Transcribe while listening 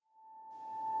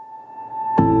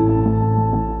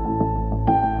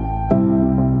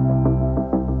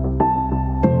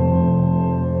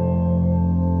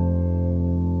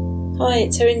Hi,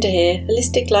 it's Harinder here,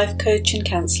 holistic life coach and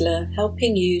counsellor,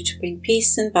 helping you to bring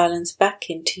peace and balance back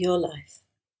into your life.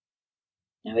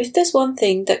 Now, if there's one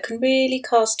thing that can really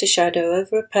cast a shadow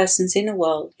over a person's inner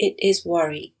world, it is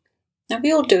worry. Now,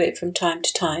 we all do it from time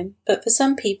to time, but for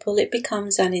some people it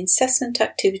becomes an incessant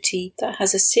activity that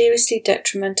has a seriously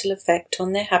detrimental effect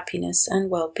on their happiness and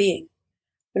well-being.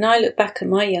 When I look back at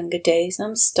my younger days,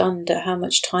 I'm stunned at how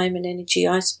much time and energy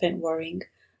I spent worrying.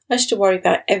 I used to worry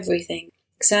about everything.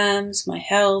 Exams, my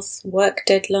health, work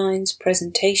deadlines,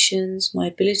 presentations, my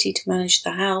ability to manage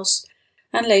the house,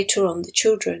 and later on the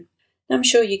children. I'm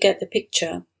sure you get the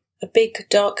picture. A big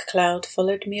dark cloud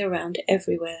followed me around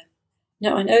everywhere.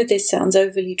 Now I know this sounds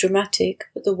overly dramatic,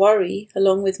 but the worry,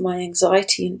 along with my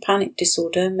anxiety and panic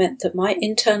disorder, meant that my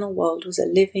internal world was a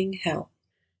living hell.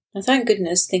 Now thank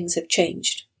goodness things have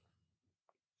changed.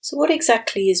 So what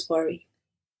exactly is worry?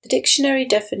 The dictionary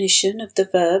definition of the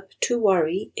verb to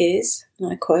worry is,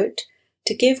 and I quote,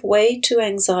 to give way to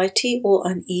anxiety or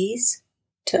unease,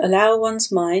 to allow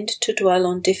one's mind to dwell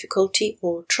on difficulty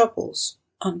or troubles,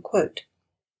 unquote.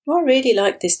 Now, I really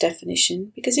like this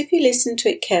definition because if you listen to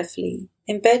it carefully,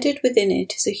 embedded within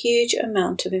it is a huge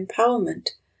amount of empowerment.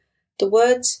 The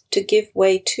words to give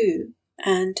way to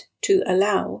and to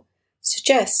allow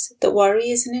suggests that worry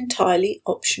is an entirely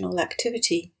optional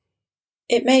activity.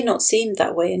 It may not seem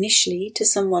that way initially to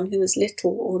someone who has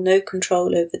little or no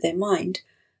control over their mind,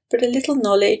 but a little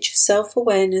knowledge,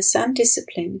 self-awareness and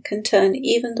discipline can turn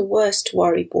even the worst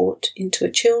worrybot into a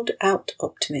chilled-out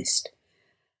optimist.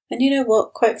 And you know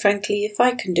what, quite frankly, if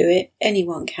I can do it,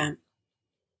 anyone can.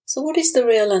 So what is the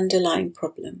real underlying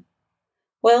problem?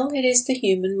 Well, it is the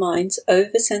human mind's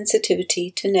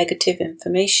oversensitivity to negative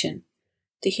information.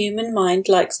 The human mind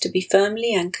likes to be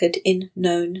firmly anchored in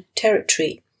known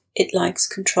territory. It likes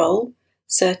control,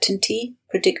 certainty,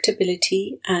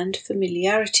 predictability, and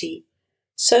familiarity.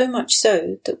 So much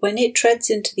so that when it treads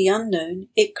into the unknown,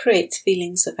 it creates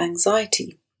feelings of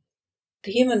anxiety.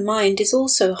 The human mind is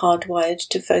also hardwired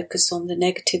to focus on the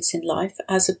negatives in life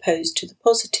as opposed to the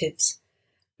positives.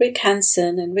 Rick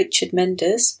Hanson and Richard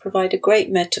Mendes provide a great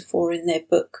metaphor in their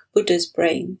book, Buddha's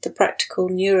Brain, the practical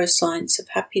neuroscience of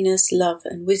happiness, love,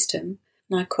 and wisdom.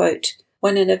 And I quote,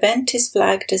 "When an event is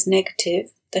flagged as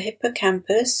negative, the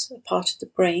hippocampus, a part of the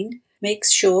brain,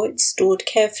 makes sure it's stored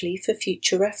carefully for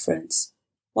future reference.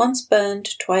 Once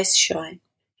burned, twice shy.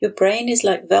 Your brain is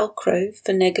like Velcro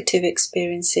for negative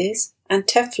experiences and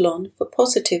Teflon for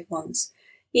positive ones,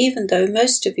 even though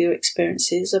most of your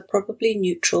experiences are probably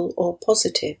neutral or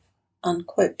positive."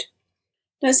 Unquote.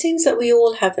 Now it seems that we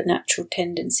all have a natural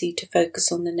tendency to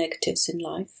focus on the negatives in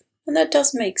life, and that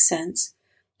does make sense.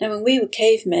 Now when we were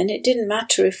cavemen, it didn't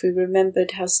matter if we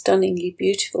remembered how stunningly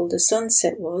beautiful the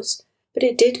sunset was, but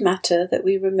it did matter that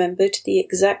we remembered the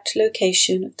exact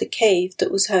location of the cave that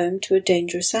was home to a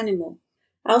dangerous animal.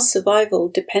 Our survival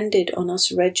depended on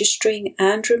us registering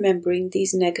and remembering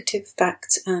these negative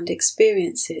facts and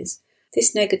experiences.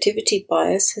 This negativity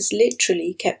bias has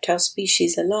literally kept our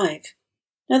species alive.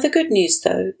 Now the good news,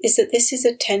 though, is that this is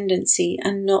a tendency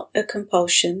and not a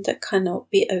compulsion that cannot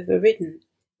be overridden.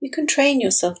 You can train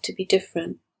yourself to be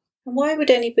different. And why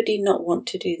would anybody not want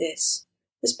to do this?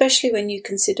 Especially when you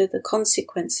consider the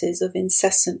consequences of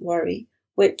incessant worry,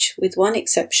 which, with one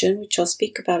exception, which I'll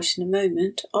speak about in a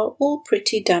moment, are all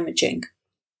pretty damaging.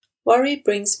 Worry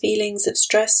brings feelings of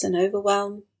stress and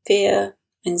overwhelm, fear,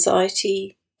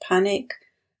 anxiety, panic,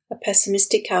 a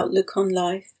pessimistic outlook on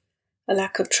life, a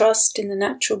lack of trust in the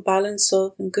natural balance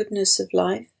of and goodness of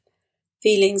life,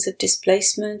 feelings of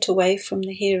displacement away from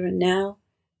the here and now,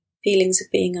 feelings of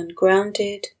being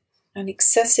ungrounded, an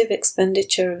excessive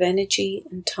expenditure of energy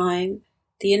and time,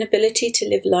 the inability to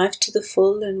live life to the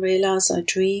full and realize our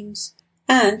dreams,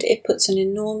 and it puts an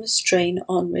enormous strain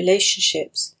on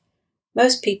relationships.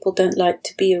 Most people don't like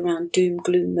to be around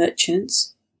doom-gloom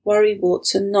merchants.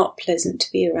 Worrywarts are not pleasant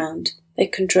to be around. They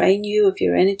can drain you of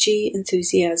your energy,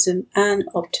 enthusiasm, and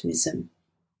optimism.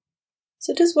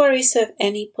 So does worry serve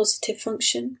any positive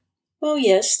function? Well,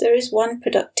 yes, there is one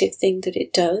productive thing that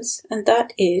it does, and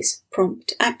that is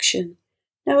prompt action.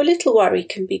 Now, a little worry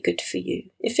can be good for you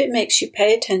if it makes you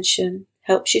pay attention,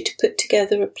 helps you to put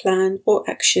together a plan or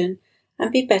action,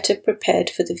 and be better prepared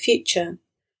for the future.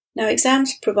 Now,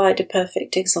 exams provide a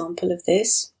perfect example of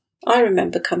this. I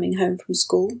remember coming home from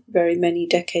school, very many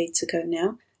decades ago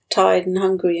now, tired and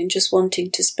hungry and just wanting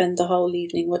to spend the whole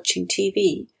evening watching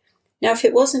TV. Now, if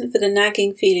it wasn't for the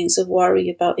nagging feelings of worry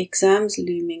about exams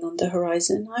looming on the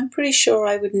horizon, I'm pretty sure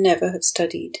I would never have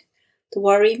studied. The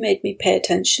worry made me pay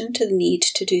attention to the need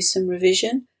to do some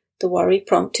revision. The worry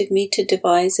prompted me to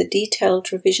devise a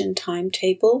detailed revision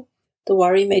timetable. The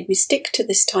worry made me stick to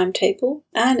this timetable,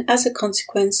 and as a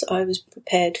consequence, I was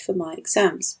prepared for my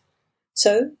exams.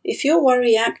 So, if your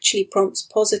worry actually prompts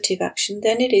positive action,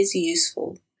 then it is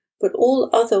useful. But all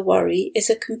other worry is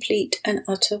a complete and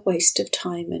utter waste of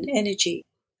time and energy.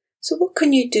 So what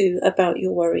can you do about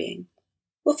your worrying?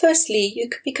 Well, firstly, you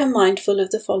can become mindful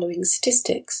of the following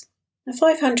statistics. Now,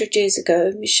 500 years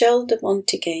ago, Michel de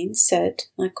Montaigne said,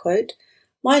 I quote,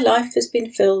 "My life has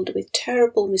been filled with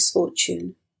terrible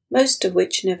misfortune, most of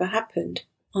which never happened,"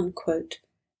 unquote.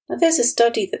 Now, there's a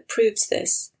study that proves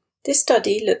this. This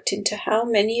study looked into how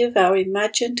many of our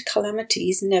imagined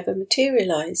calamities never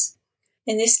materialize.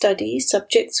 In this study,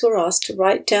 subjects were asked to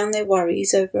write down their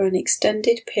worries over an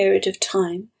extended period of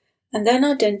time and then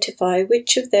identify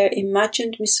which of their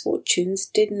imagined misfortunes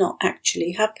did not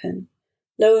actually happen.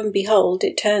 Lo and behold,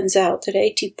 it turns out that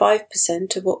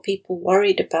 85% of what people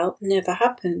worried about never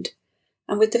happened,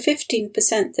 and with the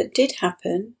 15% that did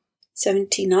happen,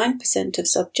 79% of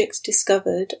subjects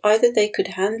discovered either they could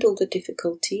handle the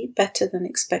difficulty better than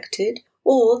expected,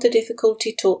 or the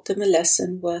difficulty taught them a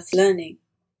lesson worth learning.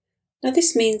 Now,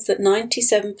 this means that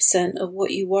 97% of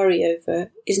what you worry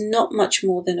over is not much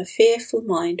more than a fearful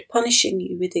mind punishing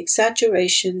you with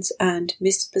exaggerations and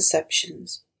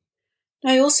misperceptions.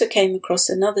 I also came across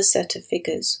another set of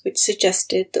figures which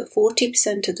suggested that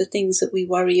 40% of the things that we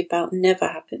worry about never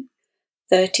happen,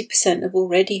 30% have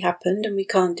already happened and we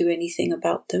can't do anything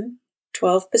about them,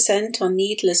 12% are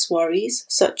needless worries,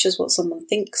 such as what someone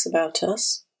thinks about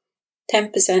us,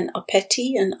 10% are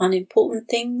petty and unimportant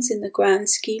things in the grand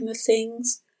scheme of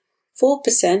things,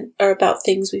 4% are about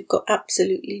things we've got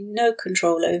absolutely no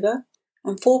control over,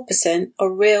 and 4%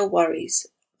 are real worries,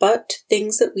 but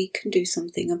things that we can do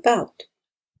something about.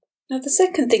 Now, the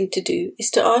second thing to do is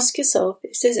to ask yourself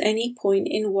if there's any point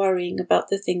in worrying about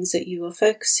the things that you are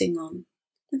focusing on.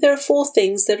 There are 4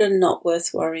 things that are not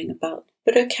worth worrying about,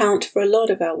 but account for a lot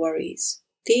of our worries.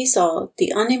 These are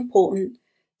the unimportant,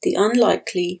 the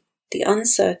unlikely, the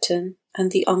uncertain,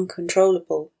 and the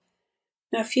uncontrollable.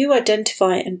 Now, if you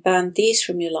identify and ban these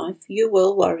from your life, you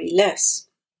will worry less.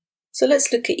 So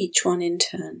let's look at each one in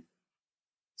turn.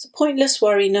 So pointless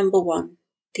worry number 1,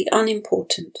 the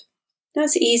unimportant. Now,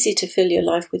 it's easy to fill your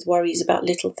life with worries about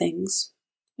little things.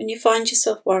 When you find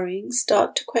yourself worrying,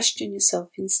 start to question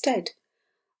yourself instead.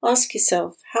 Ask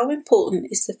yourself, how important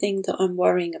is the thing that I'm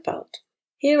worrying about?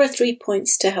 Here are 3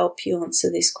 points to help you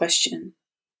answer this question.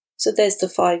 So there's the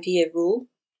 5-year rule.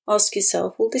 Ask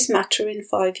yourself, will this matter in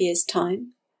 5 years'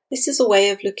 time? This is a way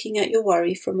of looking at your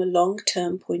worry from a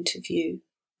long-term point of view.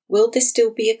 Will this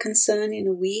still be a concern in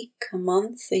a week, a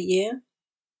month, a year?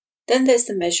 Then there's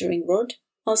the measuring rod.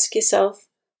 Ask yourself,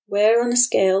 where on a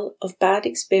scale of bad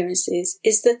experiences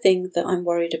is the thing that I'm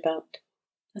worried about?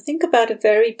 Now think about a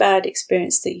very bad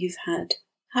experience that you've had.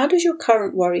 How does your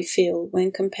current worry feel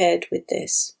when compared with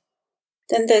this?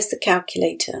 Then there's the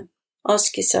calculator.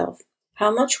 Ask yourself,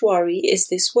 how much worry is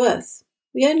this worth?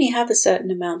 We only have a certain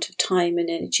amount of time and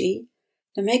energy.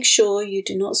 Now make sure you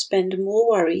do not spend more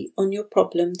worry on your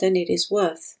problem than it is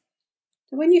worth.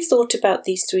 Now when you've thought about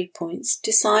these 3 points,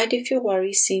 decide if your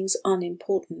worry seems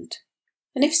unimportant.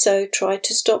 And if so, try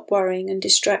to stop worrying and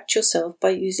distract yourself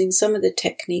by using some of the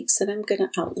techniques that I'm going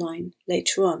to outline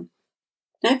later on.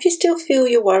 Now, if you still feel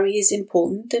your worry is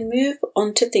important, then move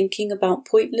on to thinking about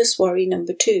pointless worry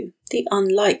number 2, the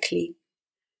unlikely.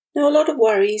 Now, a lot of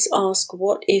worries ask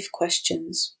what-if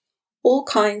questions. All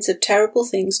kinds of terrible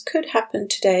things could happen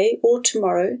today or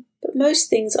tomorrow, but most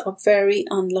things are very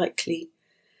unlikely.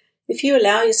 If you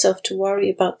allow yourself to worry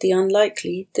about the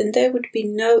unlikely, then there would be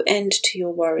no end to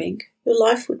your worrying. Your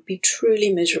life would be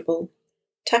truly miserable.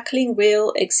 Tackling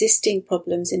real, existing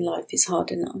problems in life is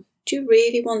hard enough. Do you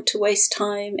really want to waste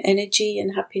time, energy,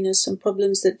 and happiness on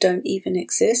problems that don't even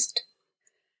exist?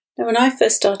 Now, when I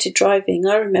first started driving,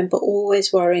 I remember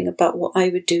always worrying about what I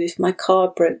would do if my car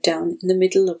broke down in the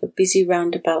middle of a busy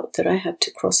roundabout that I had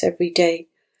to cross every day.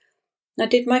 Now,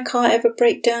 did my car ever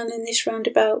break down in this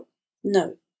roundabout?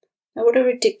 No. Now, what a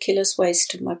ridiculous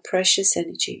waste of my precious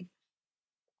energy.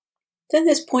 Then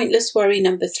there's pointless worry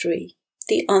number 3,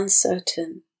 the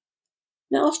uncertain.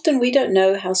 Now, often we don't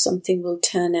know how something will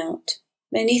turn out.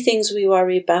 Many things we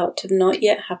worry about have not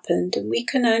yet happened, and we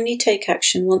can only take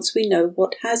action once we know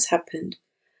what has happened.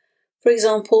 For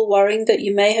example, worrying that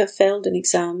you may have failed an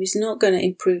exam is not going to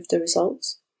improve the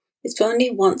results. It's only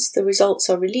once the results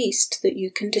are released that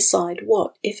you can decide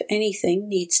what, if anything,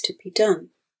 needs to be done.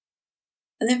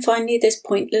 And then finally, there's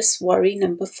pointless worry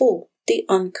number 4, the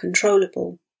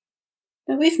uncontrollable.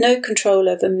 Now, we've no control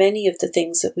over many of the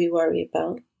things that we worry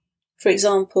about. For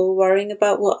example, worrying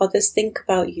about what others think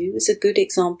about you is a good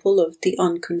example of the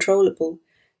uncontrollable.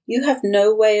 You have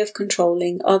no way of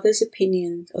controlling others'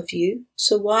 opinion of you,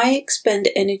 so why expend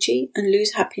energy and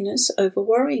lose happiness over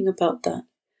worrying about that?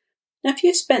 Now, if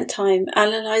you've spent time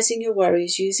analysing your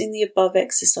worries using the above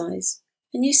exercise,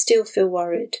 and you still feel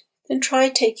worried, then try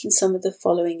taking some of the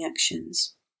following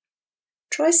actions.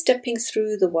 Try stepping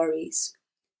through the worries.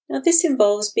 Now, this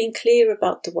involves being clear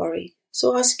about the worry,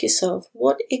 so ask yourself,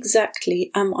 what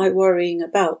exactly am I worrying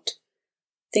about?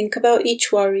 Think about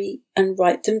each worry and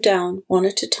write them down one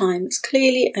at a time as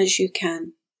clearly as you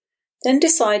can. Then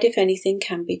decide if anything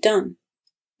can be done.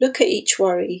 Look at each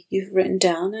worry you've written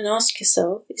down and ask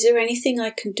yourself, is there anything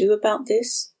I can do about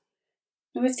this?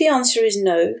 Now, if the answer is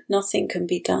no, nothing can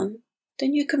be done,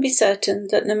 then you can be certain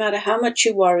that no matter how much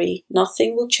you worry,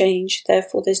 nothing will change,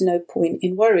 therefore there's no point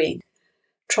in worrying.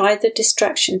 Try the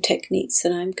distraction techniques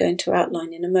that I'm going to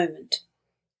outline in a moment.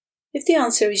 If the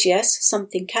answer is yes,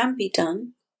 something can be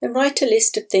done, then write a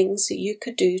list of things that you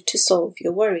could do to solve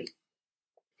your worry.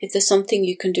 If there's something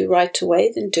you can do right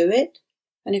away, then do it.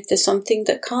 And if there's something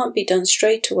that can't be done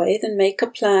straight away, then make a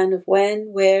plan of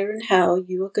when, where, and how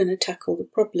you are going to tackle the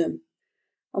problem.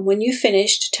 And when you've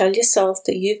finished, tell yourself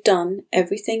that you've done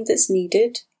everything that's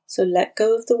needed, so let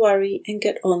go of the worry and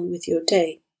get on with your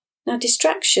day. Now,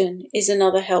 distraction is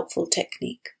another helpful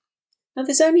technique. Now,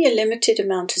 there's only a limited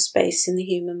amount of space in the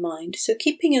human mind, so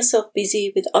keeping yourself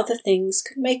busy with other things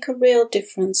can make a real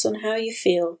difference on how you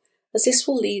feel, as this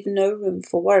will leave no room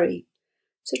for worry.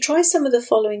 So try some of the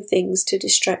following things to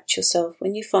distract yourself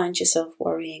when you find yourself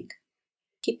worrying.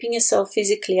 Keeping yourself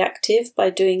physically active by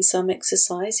doing some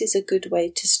exercise is a good way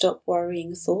to stop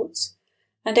worrying thoughts,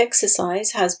 and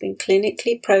exercise has been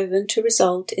clinically proven to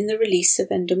result in the release of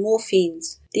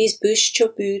endorphins. These boost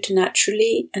your mood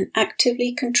naturally and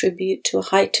actively contribute to a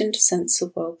heightened sense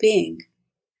of well-being.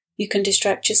 You can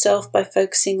distract yourself by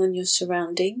focusing on your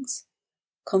surroundings.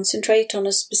 Concentrate on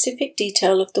a specific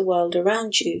detail of the world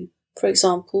around you. For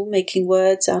example, making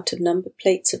words out of number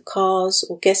plates of cars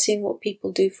or guessing what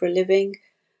people do for a living.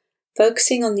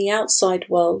 Focusing on the outside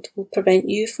world will prevent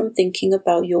you from thinking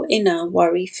about your inner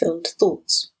worry-filled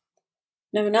thoughts.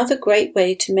 Now, another great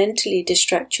way to mentally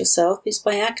distract yourself is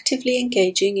by actively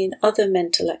engaging in other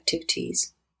mental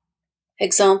activities.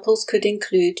 Examples could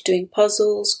include doing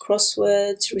puzzles,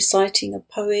 crosswords, reciting a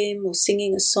poem or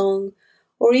singing a song,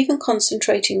 or even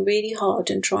concentrating really hard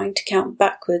and trying to count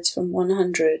backwards from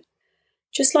 100.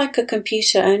 Just like a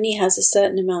computer only has a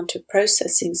certain amount of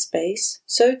processing space,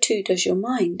 so too does your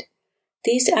mind.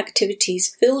 These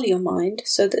activities fill your mind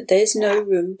so that there's no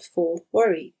room for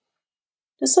worry.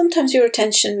 Now, sometimes your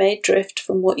attention may drift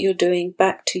from what you're doing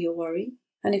back to your worry,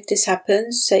 and if this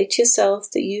happens, say to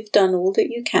yourself that you've done all that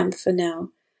you can for now.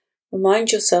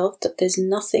 Remind yourself that there's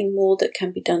nothing more that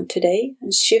can be done today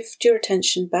and shift your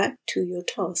attention back to your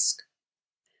task.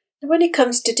 Now, when it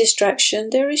comes to distraction,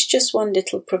 there is just one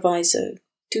little proviso.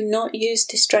 Do not use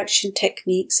distraction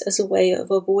techniques as a way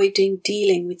of avoiding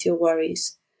dealing with your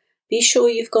worries. Be sure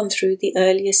you've gone through the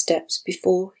earlier steps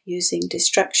before using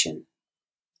distraction.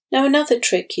 Now, another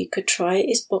trick you could try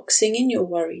is boxing in your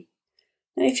worry.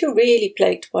 Now, if you're really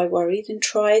plagued by worry, then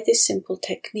try this simple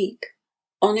technique.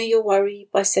 Honour your worry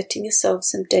by setting yourself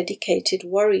some dedicated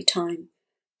worry time.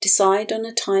 Decide on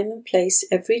a time and place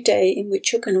every day in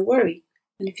which you're going to worry.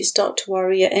 And if you start to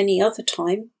worry at any other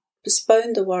time,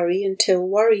 postpone the worry until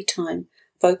worry time.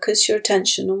 Focus your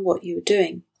attention on what you're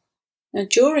doing. Now,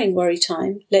 during worry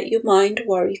time, let your mind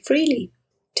worry freely.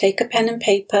 Take a pen and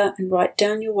paper and write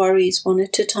down your worries one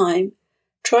at a time.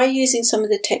 Try using some of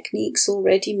the techniques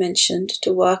already mentioned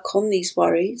to work on these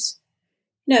worries.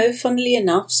 Funnily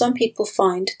enough, some people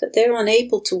find that they're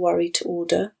unable to worry to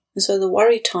order, and so the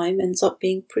worry time ends up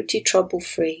being pretty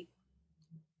trouble-free.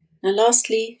 Now,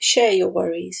 lastly, share your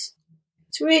worries.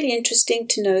 It's really interesting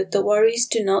to note that worries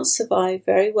do not survive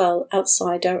very well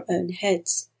outside our own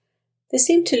heads. They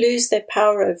seem to lose their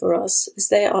power over us as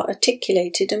they are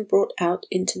articulated and brought out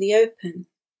into the open.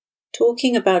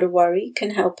 Talking about a worry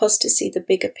can help us to see the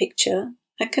bigger picture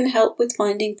and can help with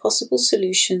finding possible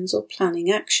solutions or planning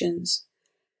actions.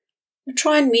 Now,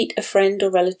 try and meet a friend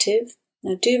or relative.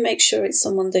 Now, do make sure it's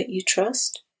someone that you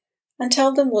trust and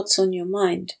tell them what's on your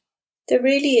mind. There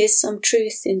really is some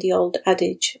truth in the old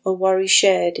adage, a worry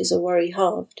shared is a worry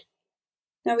halved.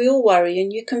 Now, we all worry,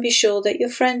 and you can be sure that your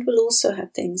friend will also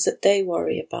have things that they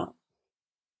worry about.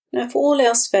 Now, if all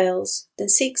else fails, then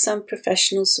seek some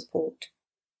professional support.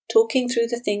 Talking through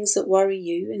the things that worry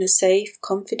you in a safe,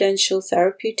 confidential,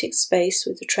 therapeutic space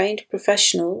with a trained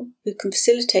professional who can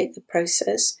facilitate the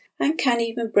process and can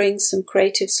even bring some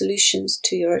creative solutions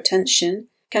to your attention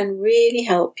can really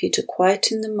help you to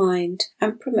quieten the mind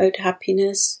and promote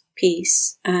happiness,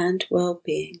 peace, and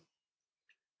well-being.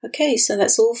 Okay, so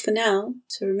that's all for now.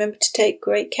 So remember to take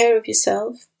great care of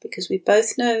yourself, because we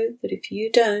both know that if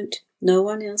you don't, no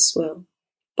one else will.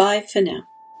 Bye for now.